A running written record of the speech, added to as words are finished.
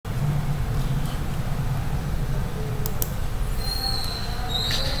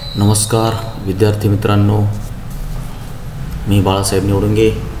नमस्कार विद्यार्थी मित्रांनो, मी बाळासाहेब निवडुंगे,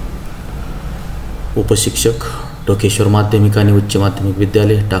 उपशिक्षक ढोकेश्वर माध्यमिक आणि उच्च माध्यमिक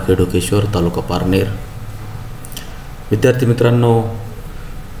विद्यालय टाकळी ढोकेश्वर तालुका पारनेर. विद्यार्थी मित्रांनो,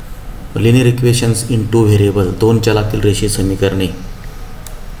 linear equations in two variable, दोन चलातील रेषीय समीकरणे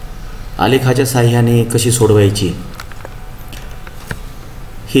आलेखाच्या साहाय्याने कशी सोडवायची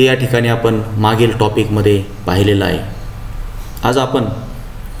हे या ठिकाणी आपण मागील टॉपिकमध्ये पाहिलेलं आहे. आज आपण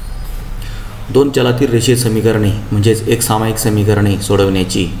दोन चलातील रेषीय समीकरणे म्हणजेच एक सामायिक समीकरणे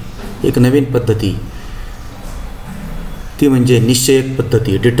सोडवण्याची एक नवीन पद्धती, ती म्हणजे निश्चयक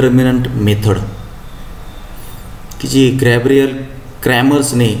पद्धती, डिटर्मिनंट मेथड, की जी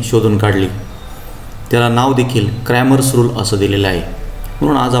क्रॅमर्सने शोधून काढली. त्याला नाव देखील क्रॅमर्स रूल असं दिलेलं आहे.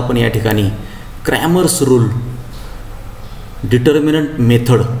 म्हणून आज आपण या ठिकाणी क्रॅमर्स रूल डिटर्मिनंट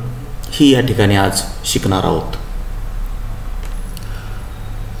मेथड ही या ठिकाणी आज शिकणार आहोत.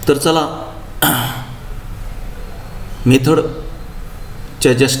 तर चला,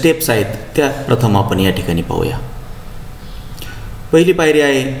 मेथडच्या ज्या स्टेप्स आहेत त्या प्रथम आपण या ठिकाणी पाहूया. पहिली पायरी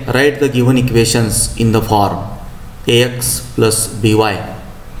आहे write the given equations in the form ax + by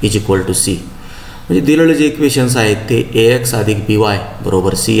 = c. म्हणजे दिलेले जे इक्वेशन्स आहेत ते ax + by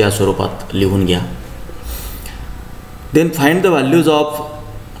 = c या स्वरूपात लिहून घ्या. Then find the values of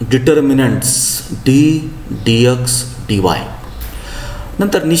determinants d, dx, dy.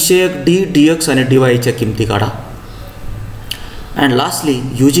 नंतर निश्चयक d, dx आणि dy च्या किमती काढा. And lastly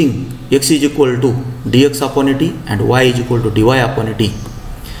using x = dx/t and y = dy/t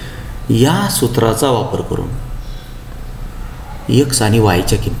या सूत्राचा वापर करून x आणि y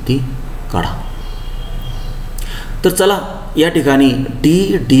च्या किमती काढा. तर चला, या ठिकाणी d,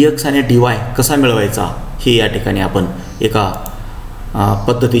 dx आणि dy कसा मिळवायचा हे या ठिकाणी आपण एका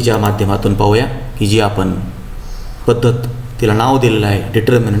पद्धतीच्या माध्यमातून पाहूया, की जी आपण पद्धत तिला नाव दिलेलं आहे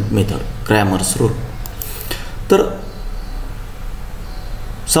डिटर्मिनंट मेथड, क्रॅमर्स रूल. तर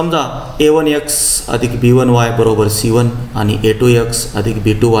समजा a1x + b1y = c1 आणि a2x +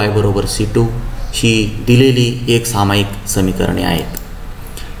 b2y = c2 ही दिलेली एक सामायिक समीकरणे आहेत.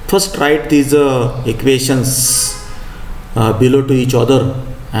 First right these equations below to each other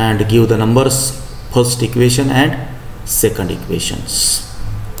and give the numbers first equation and second equations.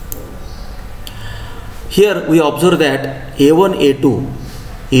 Here we observe that a1, a2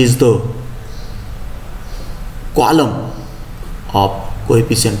 is the column of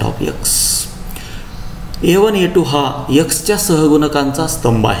coefficient of x. a1, a2 हा x च्या सहगुणकांचा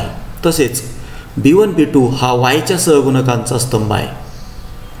स्तंभ आहे. तसेच b1, b2 हा y च्या सहगुणकांचा स्तंभ आहे.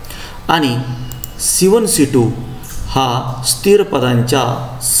 आणि c1, c2 हा स्थिर पदांच्या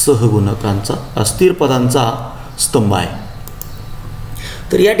पदांचा स्तंभ आहे.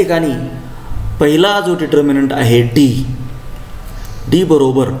 तर या ठिकाणी पहिला जो डिटर्मिनंट आहे d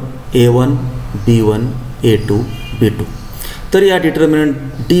बरोबर a1, b1, a2, b2. तर या डिटर्मिनंट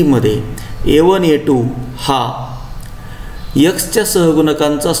d मध्ये a1, a2 हा x च्या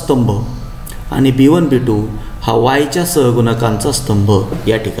सहगुणकांचा स्तंभ आणि b1, b2 हा y च्या सहगुणकांचा स्तंभ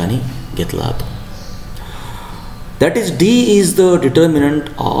या ठिकाणी घेतला जातो. That is d is the determinant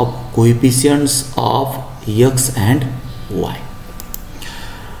of कोएफिशियंट्स of x and y.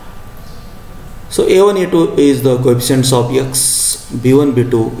 So a1, a2 is the coefficients of x, b1,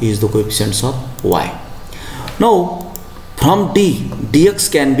 b2 is the coefficients of y. Now from d, dx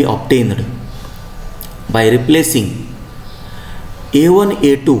can be obtained by replacing a1,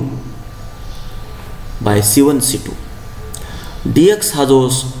 a2 by c1, c2. dx हा जो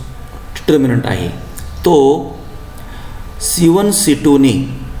determinant आहे तो c1, c2 ने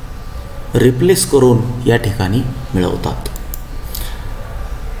replace करून या ठिकाणी मिळवतात.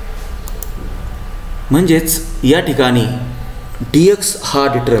 म्हणजेच या ठिकाणी dx हा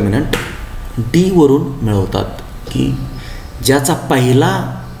डिटर्मिनंट d वरून मिळवतात, की ज्याचा पहिला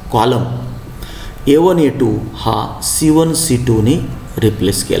कॉलम a1, a2 हा c1, c2 ने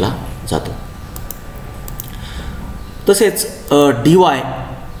रिप्लेस केला जातो. तसेच dy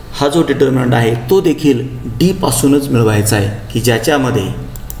हा जो डिटर्मिनंट आहे तो देखील d पासूनच मिळवायचा आहे, की ज्याच्यामध्ये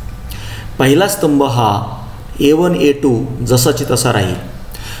पहिला स्तंभ हा a1, a2 जसाची तसा राहील,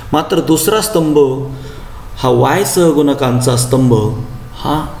 मात्र दुसरा स्तंभ हा y सहगुणकांचा स्तंभ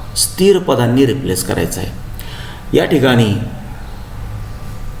हा स्थिर पदांनी रिप्लेस करायचा आहे. या ठिकाणी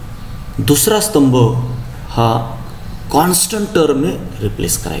दुसरा स्तंभ हा कॉन्स्टंट टर्मने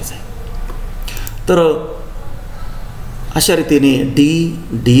रिप्लेस करायचा आहे. तर अशा रीतीने d,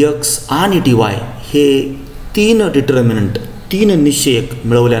 dx आणि dy हे तीन डिटर्मिनंट, तीन निश्चयक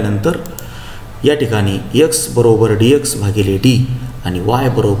मिळवल्यानंतर या ठिकाणी x = dx/d आणि y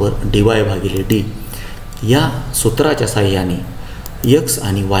 = dy/d या सूत्राच्या साहाय्याने एक्स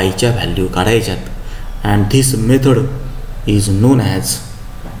आणि वायच्या value काढायच्यात. And this method is non as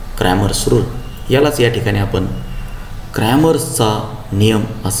Cramer's rule. यालाच या ठिकाणी आपण क्रॅमर्सचा नियम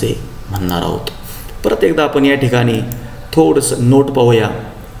असे म्हणणार आहोत. परत एकदा आपण या ठिकाणी थोडंसं नोट पाहूया.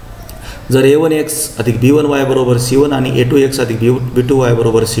 जर a1x अधिक b1y बरोबर c1 आणि a2x अधिक b2y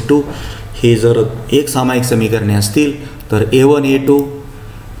बरोबर c2 हे जर एक सामायिक समीकरणे असतील तर a1 a2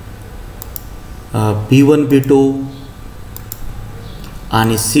 b1 b2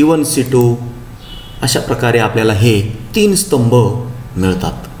 आणि c1 c2 अशा प्रकारे आपल्याला हे 3 स्तंभ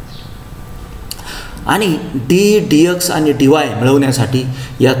मिळतात. आणि dx आणि dy मिळवण्यासाठी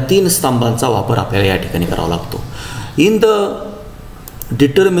या 3 स्तंभांचा वापर आपल्याला या ठिकाणी करावा लागतो. In the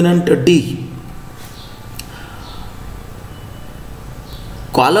determinant D,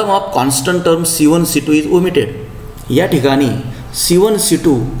 column of constant term C1 C2 is omitted. या ठिकाणी C1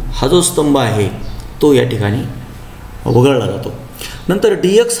 C2 हा जो स्तंभ आहे तो या ठिकाणी वगळला जातो. नंतर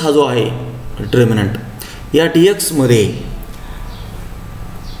dx हा जो आहे डिटर्मिनंट, या dx मध्ये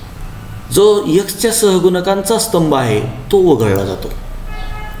जो xच्या सहगुणकांचा स्तंभ आहे तो वगळला जातो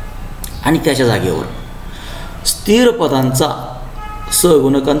आणि त्याच्या जागेवर स्थिर पदांचा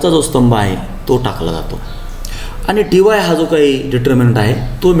सहगुणकांचा जो स्तंभ आहे तो टाकला जातो. आणि dy हा जो काही डिटर्मिनंट आहे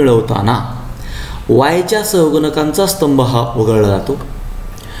तो मिळवताना yच्या सहगुणकांचा स्तंभ हा वगळला जातो.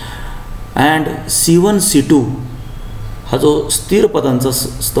 अँड c1 c2 हा जो स्थिर पदांचा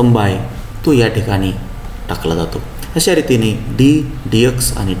स्तंभ आहे तो या ठिकाणी टाकला जातो. अशा रीतीने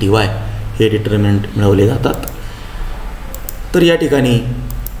dx आणि dy हे डिटर्मिनंट मिळवले जातात. तर या ठिकाणी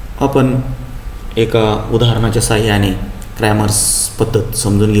आपण एका उदाहरणाच्या साहाय्याने क्रॅमर्स पद्धत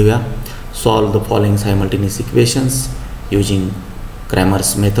समजून घेऊया. Solve the following simultaneous equations using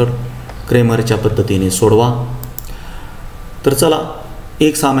Cramer's method. क्रेमरच्या पद्धतीने सोडवा. तर चला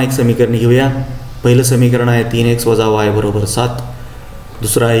एक सामायिक समीकरण घेऊया. पहिलं समीकरण आहे 3x वजा y बरोबर 7.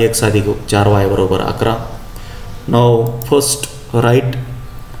 दुसरं आहे x अधिक 4y बरोबर 11. नाव first right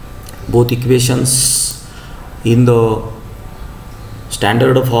both equations in the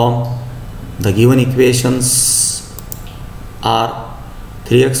standard form. The given equations are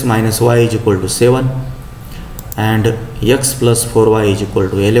 3x minus y is equal to 7 and x plus 4y is equal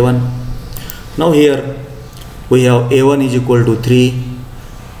to 11. Now here we have a1 is equal to 3,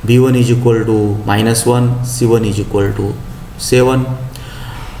 b1 is equal to minus 1, c1 is equal to 7.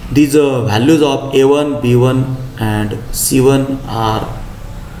 These values of a1, b1 and c1 are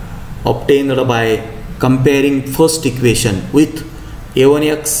obtained by comparing first equation with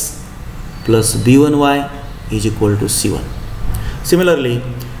a1x plus b1y is equal to c1. Similarly,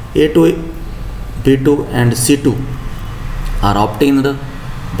 a2, b2 and c2 are obtained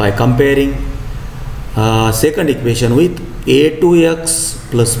by comparing second equation with a2x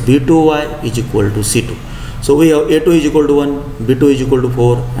plus b2y is equal to c2. So we have a2 is equal to 1, b2 is equal to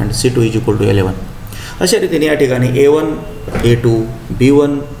 4 and c2 is equal to 11. अशा रीतीने या ठिकाणी a1, a2,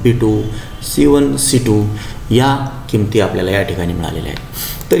 b1, b2, c1, c2 या किमती आपल्याला या ठिकाणी मिळालेल्या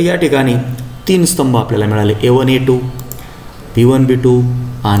आहेत. तर या ठिकाणी 3 स्तंभ आपल्याला मिळाले a1 a2, b1 b2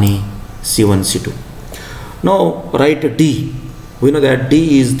 आणि c1 c2. Now write d. We know that d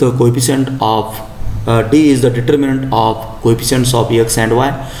is the coefficient of d is the determinant of coefficients of x and y.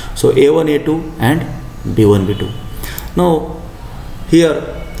 So a1 a2 and b1 b2. Now here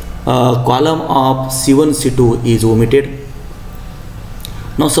column of c1 c2 is omitted.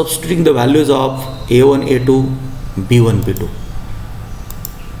 Now substituting the values of a1 a2 b1 b2.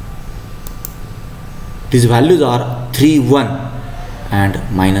 These values are 3 1 and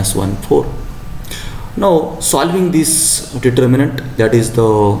minus 1 4. Now solving this determinant, that is the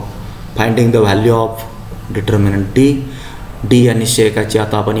finding the value of determinant d या निश्चयकाची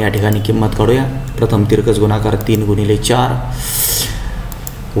आता आपण या ठिकाणी किंमत काढूया. प्रथम तिरकस गुणाकार 3 गुणिले 4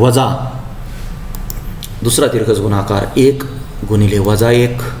 वजा दुसरा तिरकस गुणाकार 1 गुणिले वजा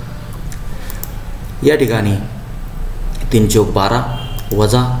 1. या ठिकाणी 3 चौक 12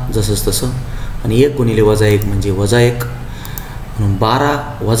 वजा जसंच तसं आणि 1 गुणिले वजा 1 म्हणजे वजा 1 म्हणून 12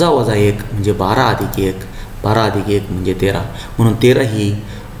 वजा वजा 1 म्हणजे 12 अधिक 1, 12 अधिक 1 म्हणजे 13 म्हणून 13 ही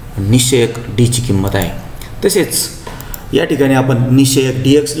निश्चयक डीची किंमत आहे. तसेच या ठिकाणी आपण निश्चयक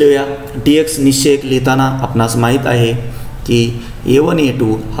dx लिहूया. dx निश्चयक लिहिताना आपणास माहीत आहे की a1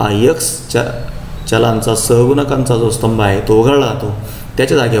 a2 हा x चलांचा सहगुणकांचा जो स्तंभ आहे तो वगळला जातो.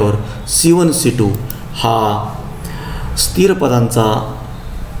 त्याच्या जागेवर c1 c2 हा स्थिर पदांचा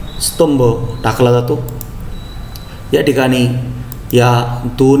स्तंभ टाकला जातो. या ठिकाणी या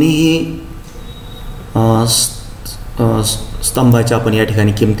दोन्हीही स्तंभाच्या आपण या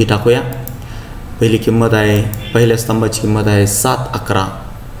ठिकाणी किमती टाकूया. पहिली किंमत आहे, पहिल्या स्तंभाची किंमत आहे 7 11,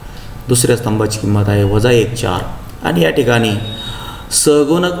 दुसऱ्या स्तंभाची किंमत आहे -1 4 आणि या ठिकाणी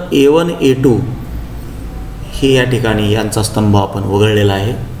सहगुणक A1 A2 हे या ठिकाणी यांचा स्तंभ आपण वगळलेला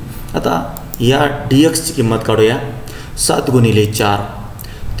आहे. आता या dxची किंमत काढूया. 7 गुणिले 4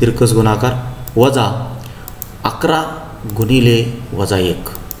 तिरकस गुणाकार वजा 11 गुणिले वजा 1.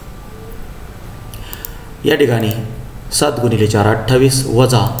 या ठिकाणी 7 गुणिले 4 28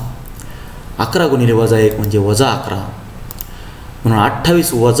 वजा 11 गुणिले वजा 1 म्हणजे वजा 11, म्हणून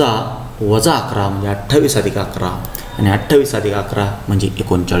 28 वजा 11 म्हणजे 28 अधिक 11 आणि 28 अधिक 11 म्हणजे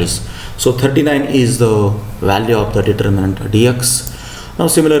 39. So 39 is the value of the determinant dx. Now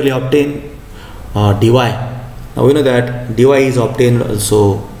similarly obtain dy. Now we know that dy is obtained also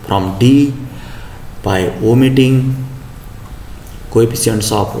from d by omitting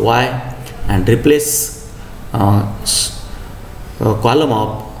coefficients of y and replace column of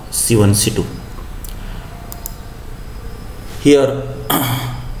C1 C2. Here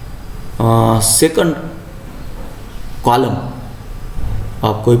second column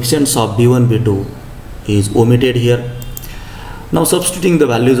of coefficients of b1 b2 is omitted here. Now substituting the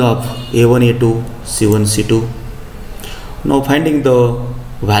values of a1 a2 c1 c2. Now finding the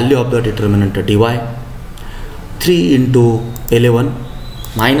value of the determinant dy. 3 into 11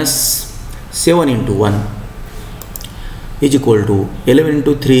 minus 7 into 1 is equal to 11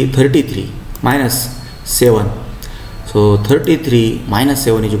 into 3 33 minus 7. So 33 minus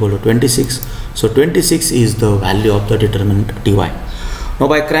 7 is equal to 26. So 26 is the value of the determinant dy. Now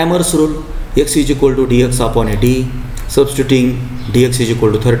by Cramer's rule, x is equal to dx upon a d. Substituting dx is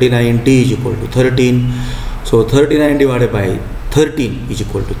equal to 39, d is equal to 13. So 39 divided by 13 is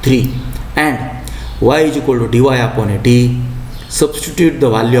equal to 3. And y is equal to dy upon a d. Substitute the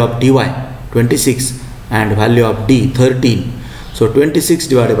value of dy 26 and value of d 13. So 26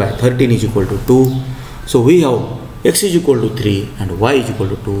 divided by 13 is equal to 2. So we have x is equal to 3 and y is equal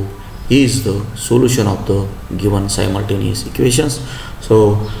to 2 is the solution of the given simultaneous equations. So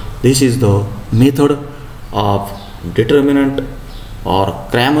this is the method of determinant or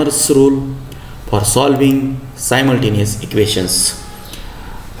Cramer's rule for solving simultaneous equations.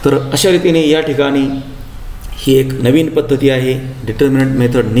 तर अशा रीतीने या ठिकाणी ही एक नवीन पद्धती आहे. Determinant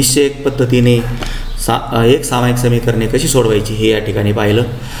method निश्चयक पद्धतीने एक सामायिक समीकरणे कशी सोडवायची हे या ठिकाणी पाहिलं.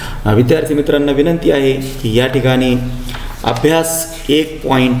 विद्यार्थी मित्रांना विनंती आहे की या ठिकाणी अभ्यास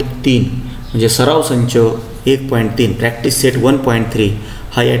 1.3 म्हणजे सराव संच 1.3 प्रॅक्टिस सेट 1.3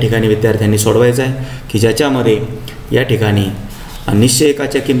 हा या ठिकाणी विद्यार्थ्यांनी सोडवायचा आहे की ज्याच्यामध्ये या ठिकाणी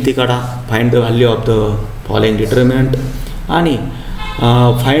निश्चयकाच्या किमती काढा, find the value of the following determinant आणि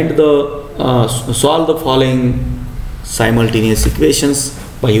find the solve the following simultaneous equations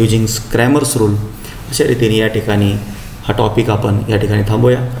by using Cramer's rule. अशा रीतीने या ठिकाणी हा टॉपिक आपण या ठिकाणी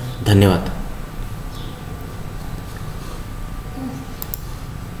थांबूया. धन्यवाद.